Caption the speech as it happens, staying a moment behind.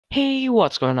Hey,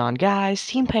 what's going on, guys?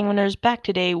 Team Penguiners back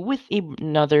today with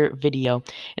another video.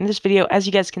 In this video, as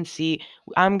you guys can see,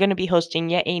 I'm going to be hosting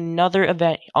yet another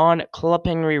event on Club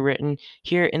Penguin Rewritten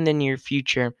here in the near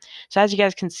future. So as you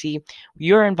guys can see,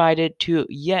 you're invited to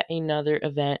yet another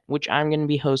event, which I'm going to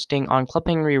be hosting on Club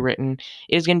Penguin Rewritten.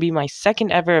 It is going to be my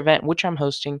second ever event, which I'm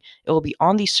hosting. It will be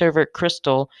on the server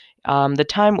Crystal. The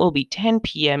time will be 10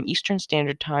 p.m. Eastern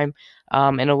Standard Time,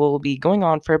 and it will be going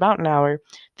on for about an hour.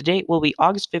 The date will be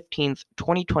August 15th,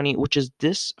 2020, which is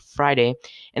this Friday.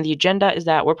 And the agenda is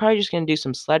that we're probably just going to do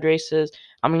some sled races.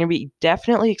 I'm going to be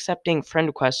definitely accepting friend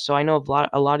requests. So I know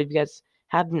a lot of you guys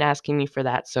have been asking me for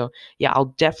that. So yeah,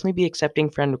 I'll definitely be accepting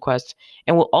friend requests.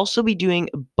 And we'll also be doing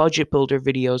budget builder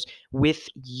videos with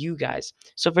you guys.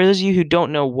 So for those of you who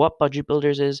don't know what budget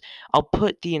builders is, I'll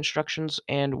put the instructions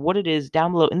and what it is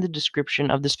down below in the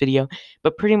description of this video.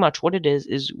 But pretty much what it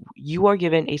is you are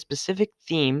given a specific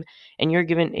theme and you're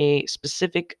given a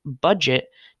specific budget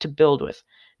to build with.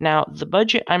 Now, the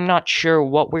budget, I'm not sure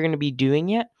what we're going to be doing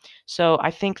yet. So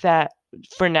I think that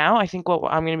for now, I think what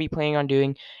I'm going to be planning on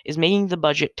doing is making the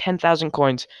budget 10,000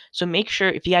 coins. So make sure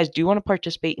if you guys do want to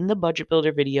participate in the budget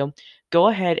builder video, go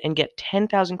ahead and get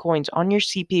 10,000 coins on your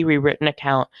CP Rewritten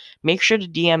account. Make sure to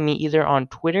DM me either on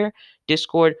Twitter,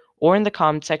 Discord, or in the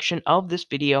comment section of this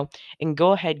video. And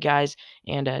go ahead, guys,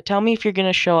 and tell me if you're going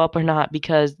to show up or not,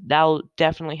 because that'll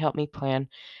definitely help me plan.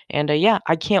 And yeah,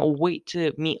 I can't wait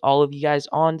to meet all of you guys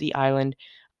on the island.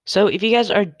 So if you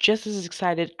guys are just as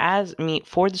excited as me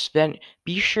for this event,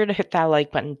 be sure to hit that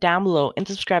like button down below and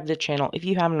subscribe to the channel if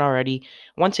you haven't already.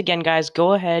 Once again, guys,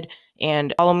 go ahead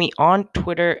and follow me on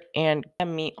Twitter and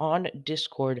me on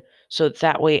Discord, so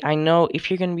that way I know if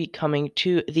you're going to be coming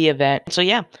to the event. So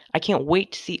yeah, I can't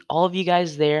wait to see all of you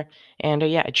guys there. And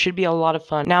yeah, it should be a lot of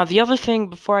fun. Now, the other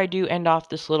thing before I do end off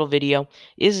this little video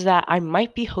is that I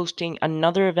might be hosting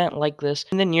another event like this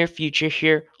in the near future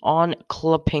here on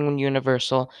Club Penguin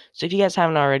Universal. So if you guys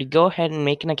haven't already, go ahead and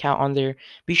make an account on there.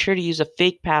 Be sure to use a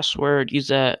fake password, use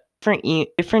a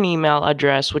different email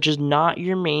address, which is not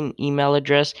your main email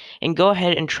address, and go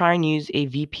ahead and try and use a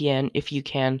VPN if you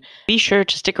can. Be sure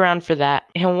to stick around for that.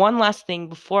 And one last thing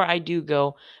before I do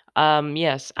go,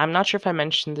 yes, I'm not sure if I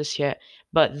mentioned this yet,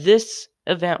 but this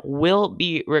event will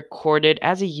be recorded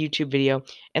as a YouTube video,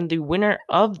 and the winner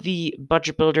of the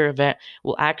budget builder event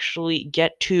will actually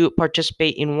get to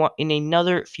participate in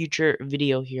another future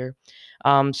video here.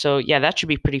 So yeah, that should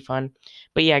be pretty fun.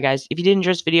 But yeah, guys, if you did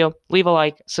enjoy this video, leave a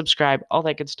like, subscribe, all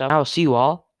that good stuff. I'll see you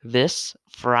all this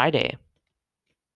Friday.